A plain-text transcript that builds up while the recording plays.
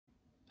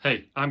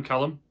Hey, I'm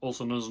Callum,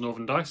 also known as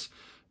Northern Dice,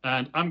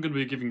 and I'm going to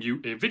be giving you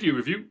a video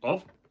review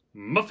of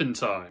Muffin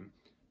Time,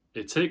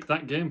 a take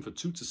that game for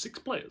 2 to 6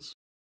 players.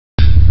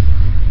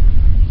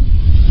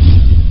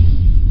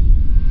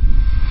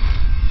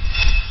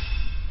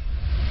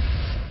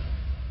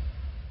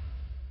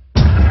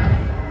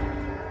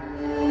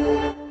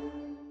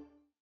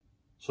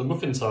 So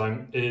Muffin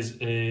Time is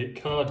a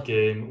card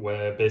game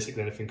where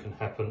basically anything can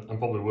happen and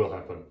probably will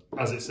happen,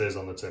 as it says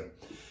on the tin.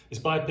 It's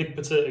by Big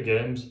Potato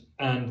Games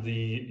and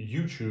the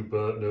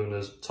YouTuber known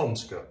as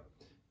Tomska.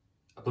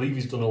 I believe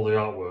he's done all the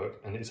artwork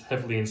and it's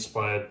heavily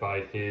inspired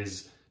by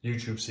his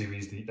YouTube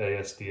series, the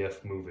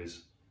ASDF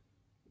movies,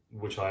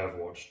 which I have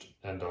watched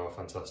and are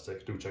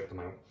fantastic. Do check them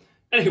out.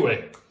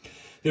 Anyway,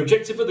 the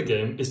objective of the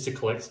game is to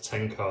collect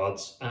 10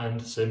 cards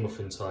and say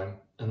Muffin Time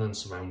and then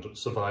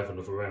survive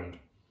another round.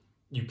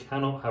 You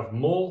cannot have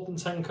more than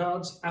 10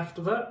 cards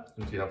after that,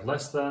 and if you have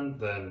less than,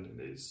 then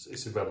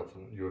it's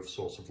irrelevant. You have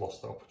sort of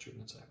lost the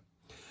opportunity.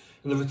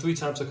 And there are 3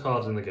 types of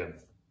cards in the game.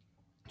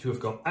 You have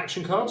got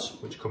action cards,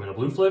 which come in a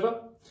blue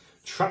flavour,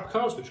 trap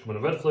cards, which come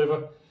in a red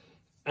flavour,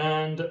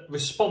 and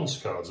response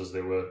cards, as they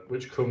were,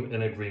 which come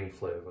in a green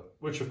flavour,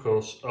 which of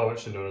course are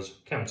actually known as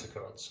counter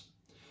cards.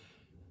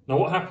 Now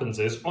what happens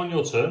is, on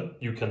your turn,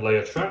 you can lay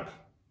a trap,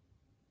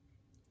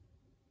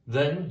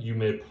 then you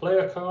may play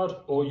a card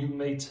or you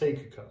may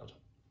take a card.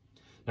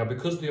 Now,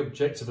 because the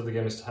objective of the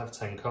game is to have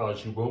 10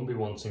 cards, you won't be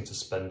wanting to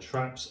spend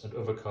traps and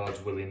other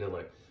cards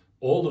willy-nilly.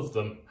 All of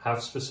them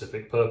have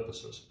specific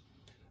purposes.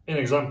 In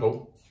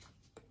example,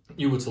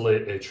 you were to lay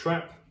a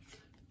trap,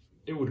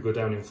 it would go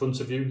down in front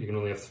of you, you can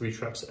only have 3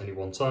 traps at any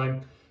one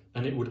time,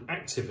 and it would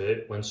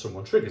activate when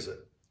someone triggers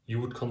it.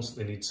 You would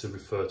constantly need to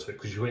refer to it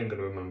because you ain't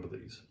going to remember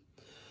these.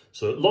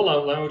 So, lol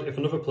out loud, if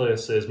another player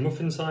says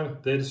Muffin Time,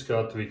 they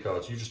discard 3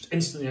 cards. You just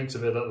instantly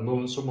activate that the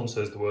moment someone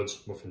says the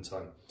words Muffin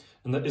Time.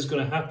 And that is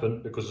going to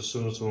happen because as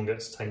soon as someone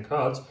gets 10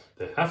 cards,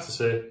 they have to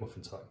say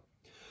Muffin Time.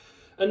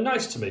 And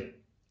nice to me,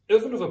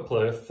 if another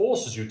player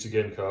forces you to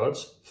gain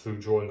cards through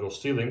drawing or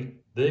stealing,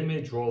 they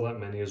may draw that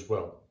many as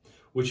well.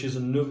 Which is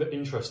another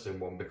interesting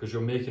one because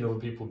you're making other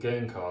people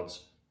gain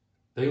cards.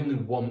 They only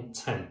want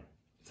 10.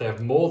 If they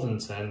have more than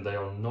 10, they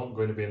are not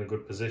going to be in a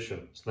good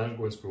position. So they're not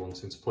going to be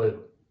wanting to play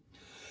them.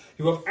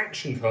 You have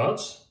action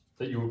cards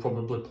that you would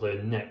probably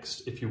play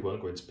next if you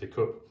weren't going to pick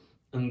up.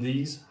 And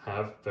these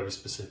have very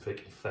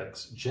specific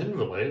effects,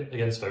 generally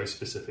against very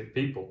specific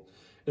people.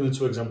 In the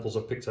 2 examples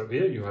I've picked out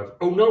here, you have,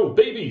 oh no,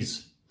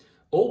 babies!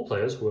 All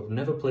players who have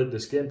never played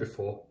this game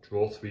before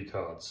draw 3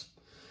 cards.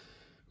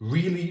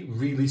 Really,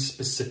 really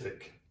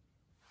specific.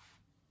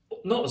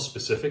 Not as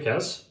specific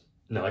as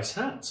nice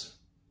hat.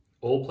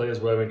 All players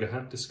wearing a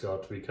hat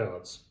discard 3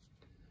 cards.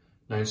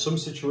 Now in some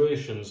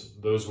situations,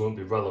 those won't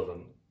be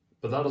relevant,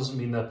 but that doesn't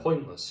mean they're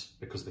pointless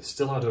because they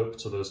still add up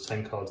to those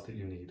 10 cards that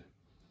you need.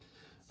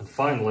 And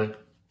finally,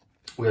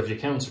 we have your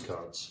counter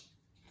cards.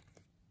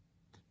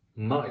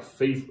 My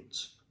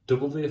favourites.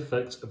 Double the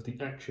effect of the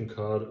action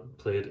card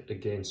played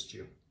against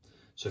you.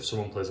 So if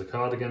someone plays a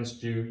card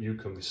against you, you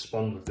can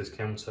respond with this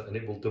counter and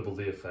it will double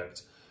the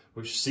effect,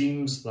 which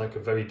seems like a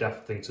very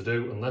daft thing to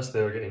do unless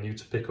they are getting you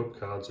to pick up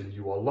cards and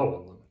you are low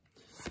on them.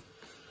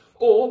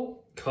 Or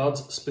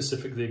cards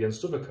specifically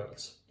against other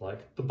cards,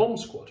 like the Bomb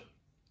Squad.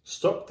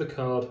 Stop the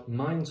card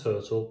Mine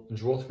Turtle and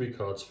draw 3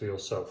 cards for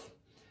yourself.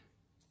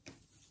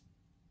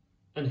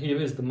 And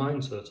here is the Mine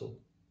Turtle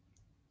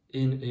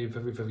in a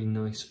very, very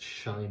nice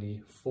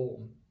shiny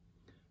form.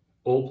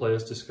 All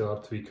players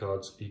discard 3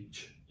 cards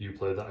each. You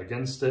play that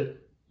against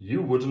it.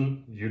 You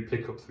wouldn't, you'd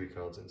pick up 3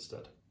 cards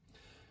instead.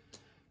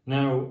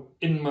 Now,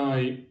 in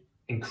my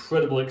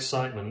incredible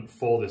excitement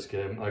for this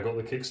game, I got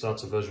the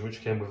Kickstarter version,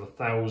 which came with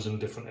 1,000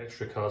 different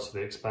extra cards for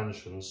the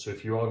expansions. So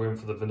if you are going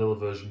for the vanilla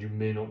version, you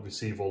may not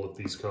receive all of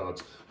these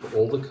cards, but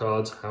all the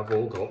cards have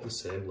all got the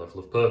same level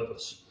of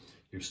purpose.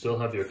 You still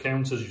have your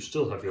counters, you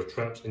still have your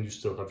traps, and you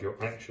still have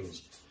your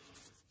actions.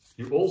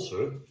 You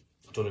also,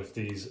 I don't know if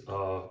these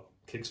are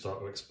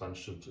Kickstarter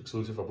expansions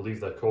exclusive, I believe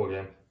they're core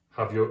game,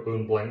 have your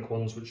own blank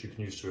ones which you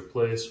can use to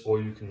replace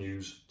or you can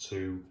use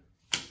to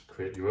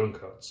create your own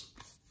cards.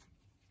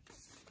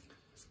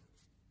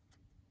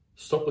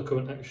 Stop the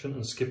current action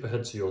and skip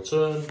ahead to your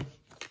turn.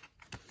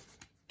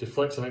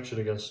 Deflect an action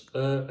against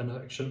an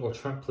action or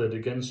trap played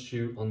against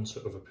you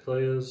onto other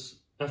players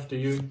after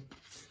you.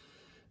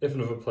 If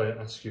another player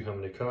asks you how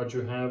many cards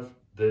you have,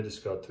 they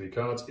discard 3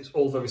 cards. It's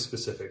all very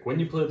specific. When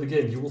you play the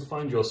game, you will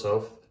find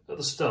yourself, at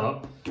the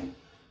start,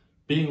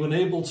 being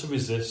unable to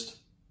resist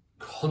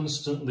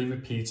constantly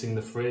repeating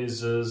the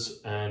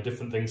phrases and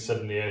different things said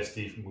in the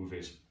ASD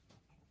movies.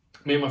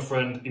 Me and my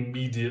friend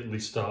immediately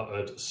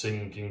started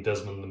singing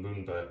Desmond the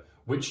Moon Bear,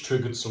 which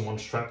triggered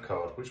someone's trap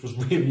card, which was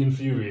really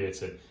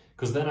infuriating.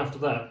 Because then after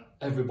that,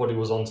 everybody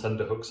was on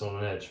tenterhooks on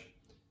an edge,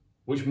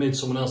 which made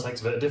someone else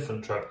activate a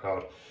different trap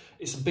card.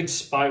 It's a big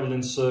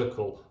spiralling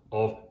circle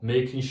of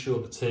making sure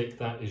the take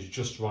that is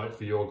just right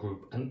for your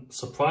group. And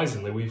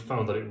surprisingly, we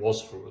found that it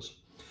was for us.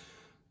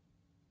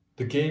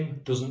 The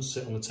game doesn't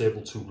sit on the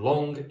table too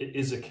long. It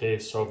is a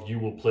case of you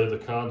will play the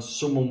cards,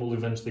 someone will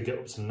eventually get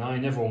up to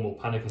 9, everyone will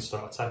panic and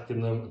start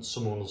attacking them, and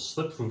someone will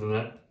slip through the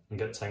net and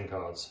get 10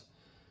 cards.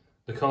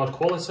 The card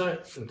quality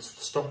and the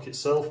stock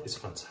itself is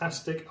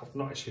fantastic. I've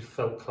not actually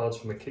felt cards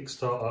from a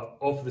Kickstarter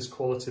of this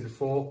quality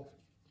before,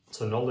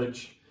 to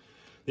knowledge.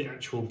 The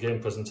actual game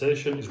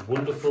presentation is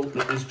wonderful.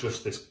 It is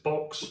just this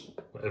box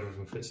where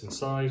everything fits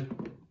inside.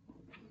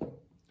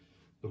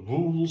 The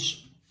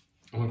rules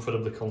are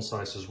incredibly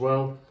concise as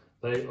well.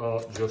 They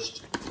are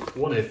just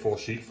one A4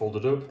 sheet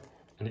folded up,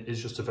 and it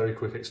is just a very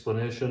quick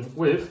explanation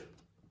with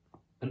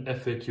an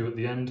FAQ at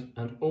the end,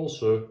 and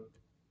also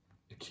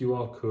a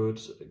QR code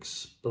to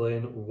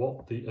explain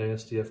what the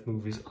ASDF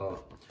movies are,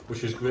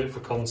 which is great for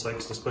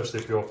context, especially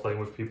if you're playing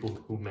with people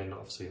who may not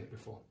have seen it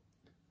before.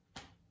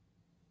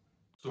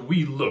 So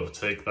we love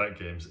Take That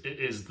games. It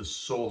is the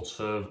sort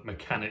of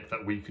mechanic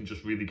that we can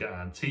just really get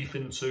our teeth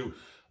into,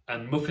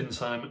 and Muffin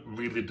Time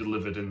really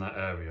delivered in that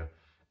area.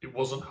 It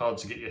wasn't hard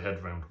to get your head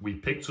around. We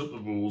picked up the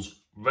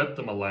rules, read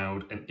them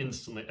aloud, and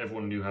instantly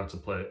everyone knew how to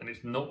play it. And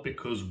it's not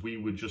because we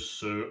were just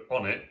so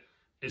on it,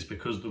 it's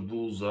because the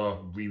rules are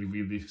really,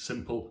 really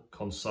simple,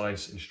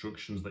 concise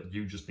instructions that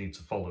you just need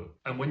to follow.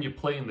 And when you're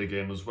playing the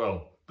game as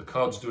well, the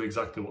cards do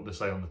exactly what they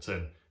say on the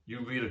tin. You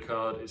read a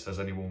card, it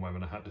says anyone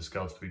wearing a hat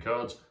discards 3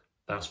 cards.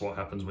 That's what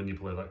happens when you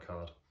play that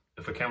card.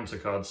 If a counter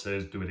card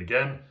says do it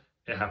again,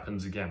 it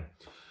happens again.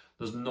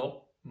 There's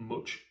not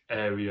much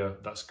area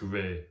that's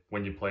grey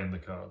when you're playing the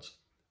cards.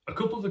 A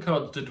couple of the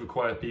cards did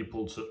require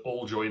people to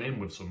all join in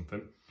with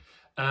something,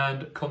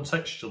 and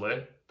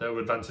contextually there were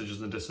advantages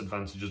and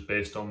disadvantages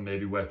based on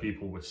maybe where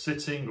people were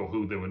sitting or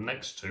who they were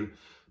next to,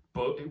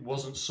 but it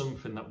wasn't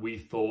something that we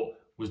thought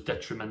was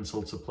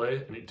detrimental to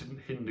play, and it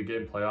didn't hinder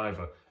gameplay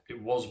either. It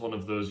was one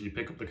of those, you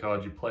pick up the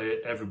card, you play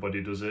it,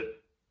 everybody does it.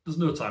 There's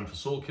no time for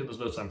sulking, there's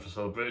no time for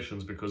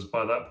celebrations, because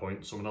by that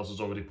point someone else has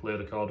already played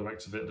a card or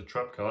activated a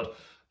trap card,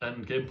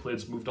 and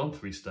gameplay's moved on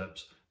 3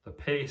 steps. The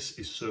pace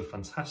is so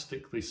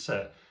fantastically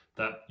set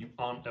that you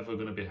aren't ever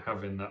going to be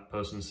having that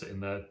person sitting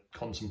there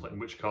contemplating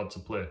which card to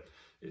play.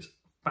 It's a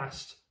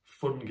fast,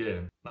 fun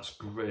game. That's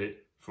great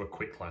for a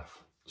quick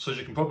laugh. So as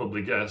you can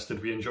probably guess,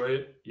 did we enjoy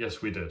it?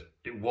 Yes, we did.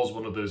 It was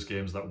one of those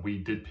games that we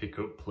did pick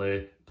up,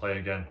 play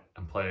again,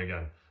 and play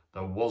again.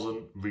 There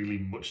wasn't really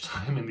much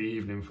time in the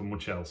evening for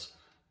much else.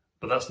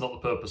 But that's not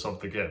the purpose of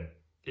the game.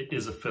 It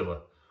is a filler.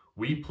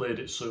 We played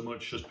it so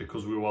much just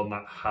because we were on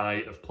that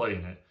high of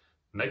playing it.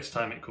 Next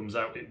time it comes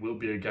out, it will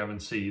be a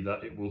guarantee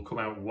that it will come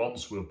out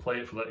once, we'll play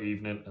it for that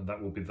evening, and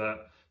that will be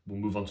that. We'll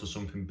move on to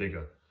something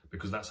bigger,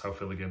 because that's how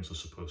filler games are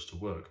supposed to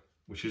work,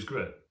 which is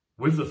great.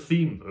 With the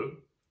theme though,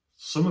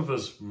 some of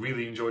us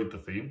really enjoyed the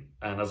theme,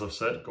 and as I've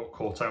said, got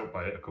caught out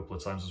by it a couple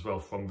of times as well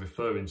from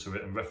referring to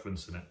it and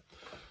referencing it.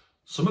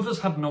 Some of us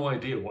had no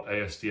idea what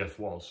ASDF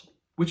was,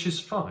 which is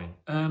fine,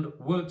 and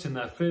worked in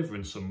their favour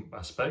in some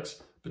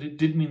aspects, but it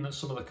did mean that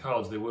some of the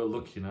cards they were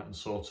looking at and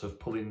sort of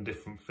pulling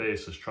different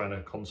faces, trying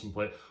to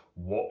contemplate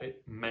what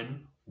it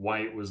meant, why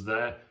it was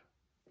there.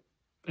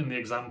 In the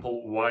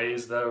example, why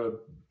is there a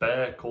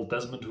bear called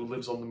Desmond who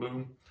lives on the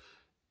moon?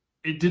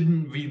 It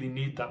didn't really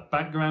need that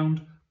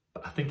background,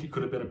 but I think it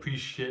could have been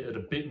appreciated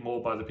a bit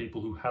more by the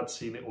people who had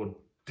seen it or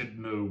did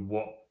know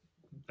what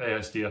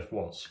ASDF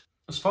was.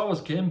 As far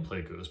as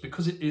gameplay goes,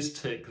 because it is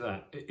Take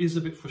That, it is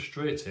a bit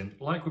frustrating,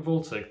 like with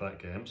all Take That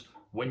games,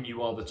 when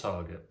you are the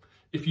target.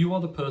 If you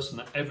are the person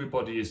that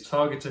everybody is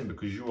targeting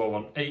because you are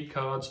on 8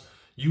 cards,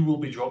 you will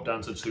be dropped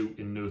down to 2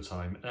 in no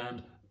time,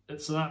 and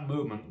it's that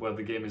moment where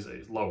the game is at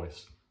its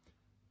lowest.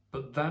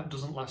 But that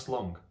doesn't last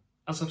long.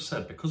 As I've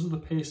said, because of the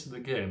pace of the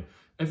game,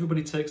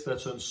 everybody takes their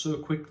turn so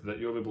quickly that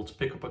you're able to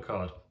pick up a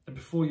card, and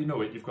before you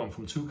know it, you've gone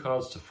from 2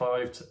 cards to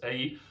 5 to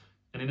 8,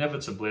 and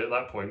inevitably at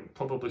that point,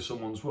 probably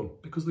someone's won,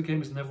 because the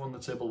game is never on the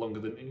table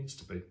longer than it needs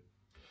to be.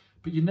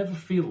 But you never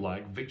feel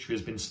like victory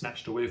has been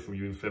snatched away from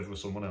you in favour of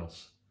someone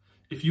else.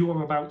 If you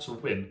are about to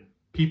win,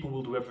 people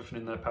will do everything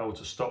in their power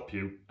to stop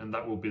you, and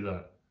that will be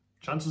that.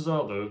 Chances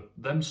are though,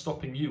 them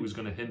stopping you is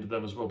going to hinder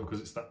them as well,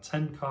 because it's that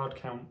 10 card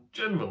count,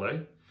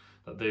 generally,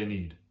 that they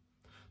need.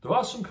 There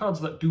are some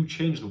cards that do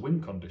change the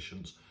win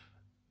conditions,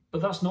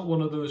 but that's not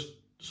one of those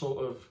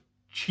sort of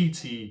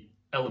cheaty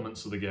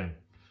elements of the game.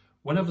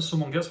 Whenever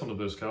someone gets one of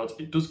those cards,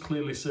 it does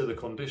clearly say the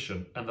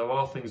condition, and there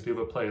are things the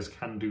other players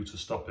can do to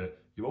stop it.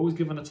 You're always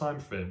given a time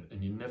frame,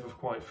 and you never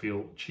quite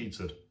feel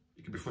cheated.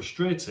 It can be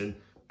frustrating,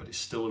 but it's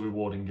still a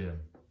rewarding game.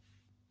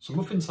 So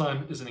Muffin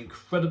Time is an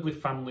incredibly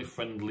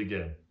family-friendly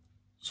game.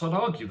 So I'd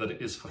argue that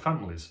it is for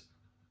families.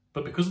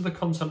 But because of the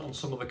content on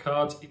some of the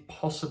cards, it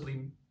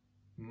possibly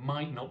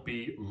might not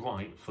be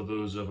right for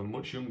those of a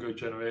much younger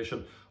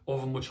generation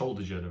or a much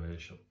older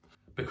generation.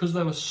 Because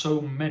there are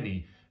so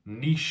many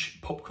niche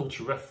pop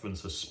culture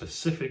references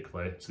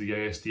specifically to the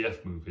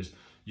ASDF movies,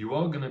 you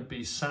are going to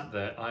be sat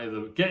there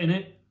either getting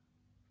it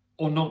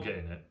or not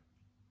getting it.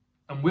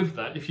 And with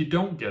that, if you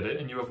don't get it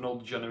and you have an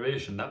older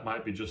generation, that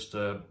might be just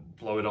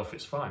blow it off,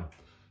 it's fine.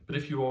 But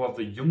if you are of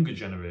the younger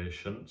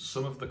generation,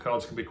 some of the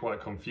cards can be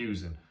quite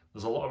confusing.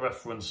 There's a lot of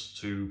reference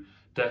to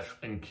death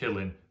and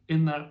killing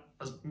in that,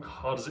 as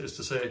hard as it is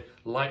to say,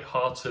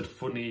 light-hearted,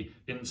 funny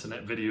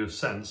internet video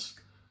sense,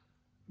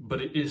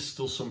 but it is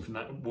still something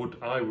that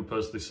I would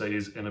personally say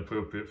is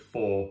inappropriate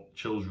for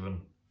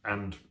children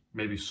and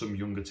maybe some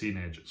younger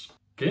teenagers.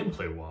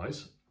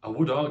 Gameplay-wise, I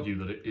would argue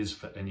that it is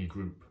for any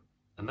group,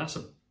 and that's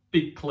a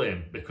big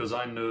claim because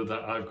I know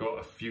that I've got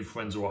a few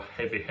friends who are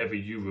heavy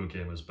Euro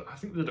gamers, but I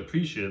think they'd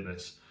appreciate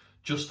this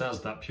just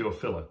as that pure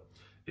filler.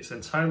 It's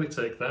entirely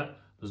take that.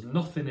 There's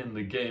nothing in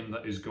the game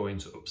that is going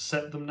to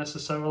upset them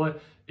necessarily.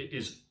 It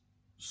is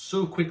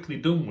so quickly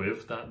done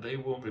with that they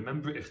won't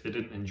remember it if they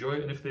didn't enjoy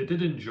it, and if they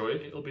did enjoy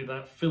it, it'll be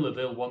that filler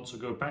they'll want to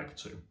go back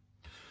to.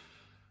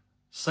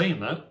 Saying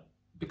that,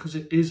 because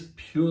it is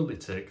purely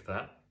take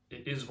that,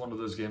 it is one of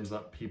those games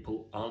that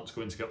people aren't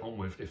going to get on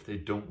with if they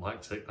don't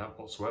like take that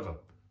whatsoever.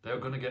 They're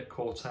going to get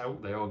caught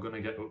out, they are going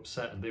to get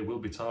upset, and they will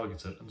be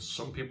targeted, and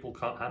some people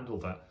can't handle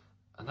that.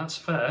 And that's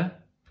fair,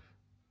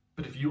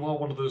 but if you are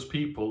one of those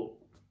people,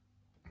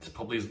 this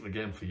probably isn't the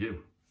game for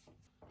you.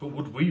 But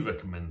would we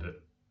recommend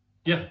it?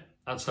 Yeah,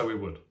 that's how we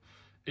would.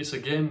 It's a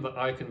game that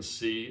I can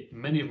see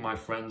many of my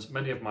friends,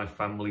 many of my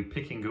family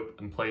picking up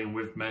and playing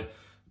with me,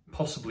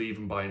 possibly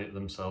even buying it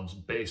themselves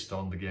based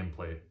on the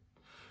gameplay.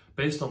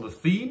 Based on the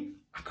theme,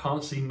 I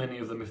can't see many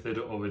of them, if they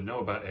don't already know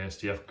about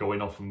ASDF,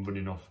 going off and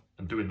running off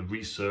and doing the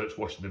research,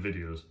 watching the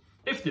videos.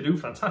 If they do,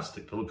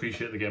 fantastic, they'll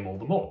appreciate the game all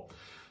the more.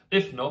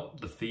 If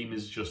not, the theme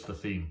is just the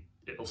theme.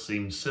 It'll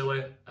seem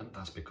silly, and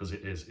that's because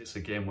it is. It's a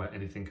game where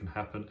anything can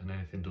happen, and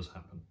anything does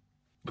happen.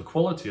 The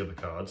quality of the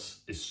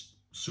cards is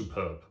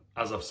superb.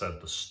 As I've said,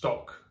 the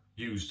stock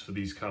used for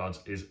these cards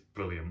is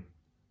brilliant.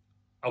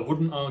 I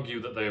wouldn't argue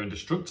that they are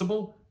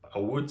indestructible, but I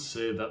would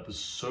say that there's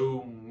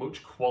so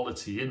much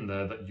quality in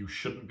there that you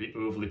shouldn't be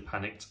overly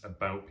panicked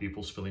about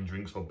people spilling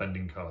drinks or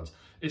bending cards.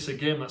 It's a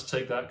game that's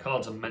take that,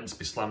 cards are meant to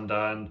be slammed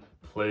down,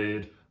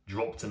 played,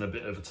 dropped in a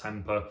bit of a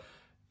temper.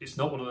 It's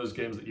not one of those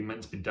games that you're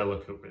meant to be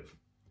delicate with.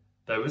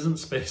 There isn't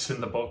space in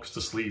the box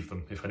to sleeve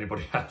them, if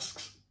anybody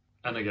asks.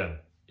 And again,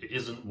 it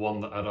isn't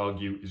one that I'd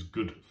argue is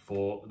good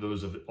for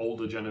those of the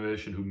older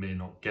generation who may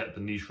not get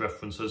the niche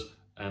references,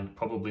 and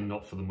probably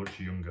not for the much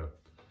younger.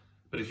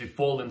 But if you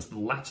fall into the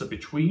latter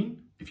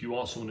between, if you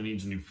are someone who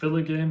needs a new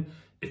filler game,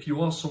 if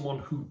you are someone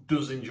who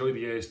does enjoy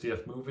the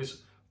ASDF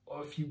movies,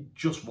 or if you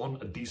just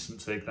want a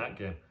decent take that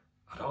game,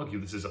 I'd argue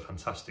this is a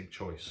fantastic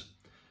choice.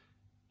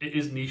 It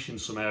is niche in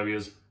some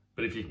areas,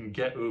 but if you can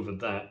get over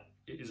that,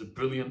 it is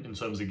brilliant in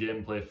terms of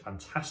gameplay,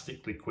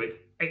 fantastically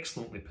quick,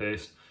 excellently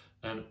paced,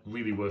 and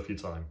really worth your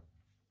time.